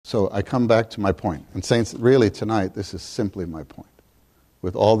So I come back to my point. And saints, really tonight, this is simply my point.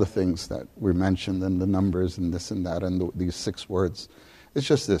 With all the things that we mentioned and the numbers and this and that and these 6 words. It's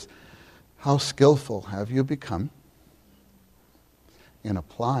just this. How skillful have you become in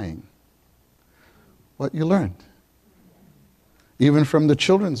applying what you learned? Even from the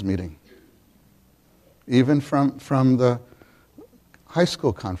children's meeting. Even from the high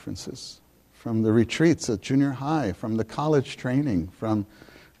school conferences. From the retreats at junior high. From the college training. From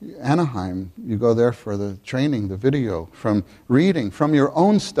Anaheim, you go there for the training, the video. From reading, from your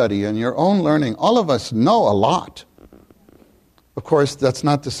own study and your own learning. All of us know a lot. Of course, that's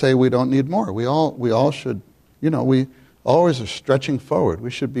not to say we don't need more. We all should, we always are stretching forward.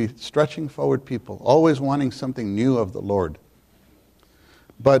 We should be stretching forward people, always wanting something new of the Lord.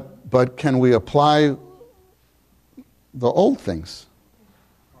 But can we apply the old things?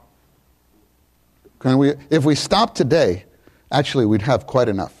 If we stop today, actually we'd have quite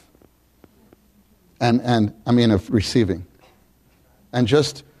enough. And I mean of receiving. And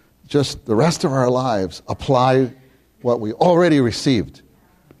just the rest of our lives apply what we already received.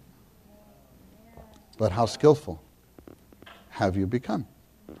 But how skillful have you become?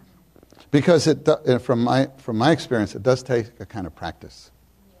 Because from my experience, it does take a kind of practice.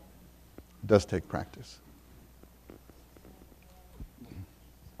 It does take practice.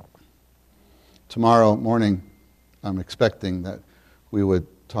 Tomorrow morning, I'm expecting that we would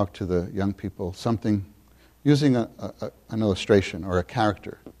talk to the young people something using an illustration or a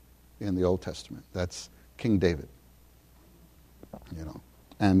character in the Old Testament. That's King David.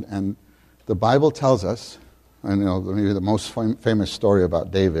 And the Bible tells us, maybe the most famous story about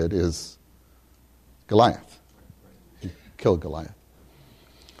David is Goliath. He killed Goliath.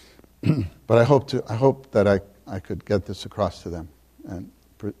 But I hope that I could get this across to them, and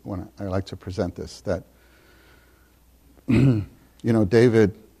when I like to present this, that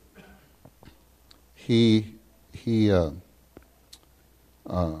David,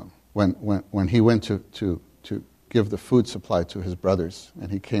 when he went to give the food supply to his brothers,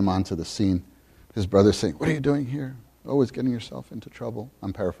 and he came onto the scene, his brothers saying, "What are you doing here? Always getting yourself into trouble."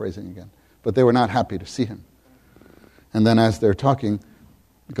 I'm paraphrasing again. But they were not happy to see him. And then as they're talking,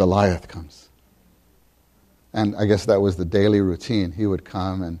 Goliath comes. And I guess that was the daily routine. He would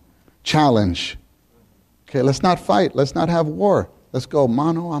come and challenge. Okay, let's not fight. Let's not have war. Let's go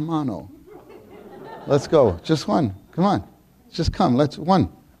mano a mano. Let's go. Just one. Come on. Just come. Let's one.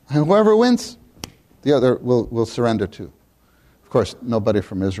 And whoever wins, the other will surrender too. Of course, nobody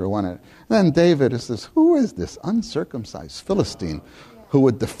from Israel wanted it. Then David who is this uncircumcised Philistine who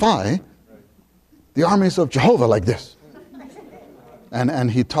would defy the armies of Jehovah like this? And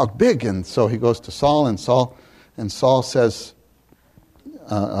he talked big, and so he goes to Saul, and Saul says,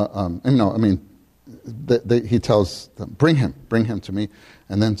 he tells them, bring him to me.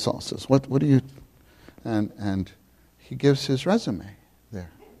 And then Saul says, what do you, and he gives his resume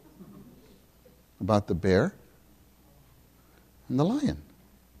there about the bear and the lion.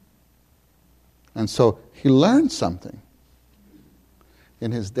 And so he learned something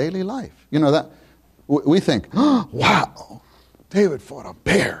in his daily life. That we think, oh, wow, David fought a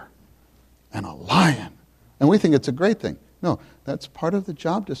bear and a lion. And we think it's a great thing. No, that's part of the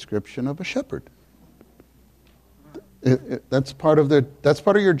job description of a shepherd. That's part of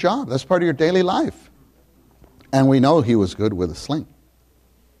your job. That's part of your daily life. And we know he was good with a sling.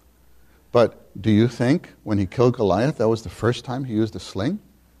 But do you think when he killed Goliath, that was the first time he used a sling?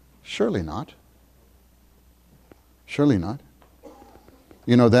 Surely not. Surely not.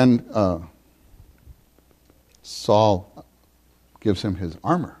 Then Saul gives him his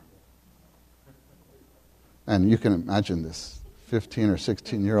armor. And you can imagine this 15 or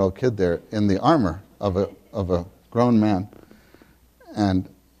 16-year-old kid there in the armor of a grown man. And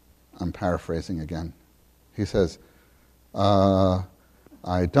I'm paraphrasing again. He says, I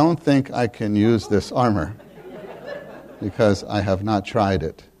don't think I can use this armor because I have not tried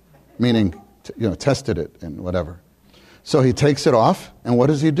it. Meaning, tested it and whatever. So he takes it off, and what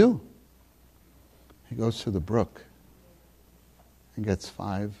does he do? He goes to the brook and gets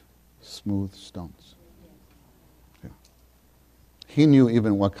 5 smooth stones. Yeah. He knew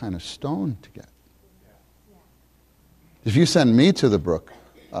even what kind of stone to get. If you send me to the brook,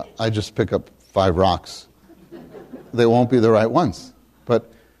 I just pick up 5 rocks. They won't be the right ones.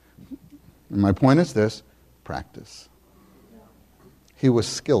 But my point is this, practice. He was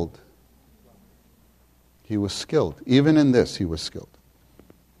skilled. He was skilled. Even in this, he was skilled.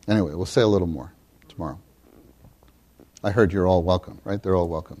 Anyway, we'll say a little more tomorrow. I heard you're all welcome, right? They're all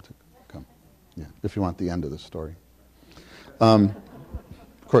welcome to come. Yeah, if you want the end of the story. Of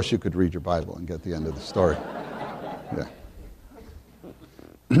course, you could read your Bible and get the end of the story. Yeah.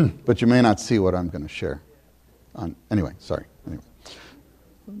 but you may not see what I'm going to share. Anyway.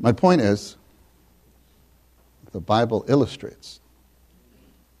 My point is, the Bible illustrates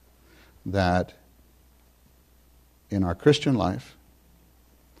that in our Christian life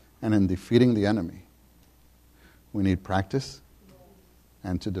and in defeating the enemy, we need practice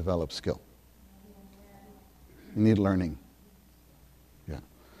and to develop skill. We need learning. Yeah.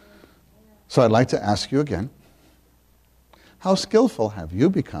 So I'd like to ask you again, how skillful have you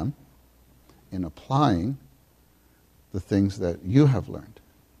become in applying the things that you have learned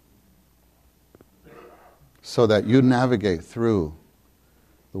so that you navigate through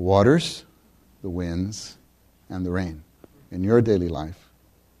the waters, the winds, and the rain in your daily life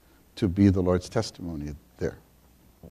to be the Lord's testimony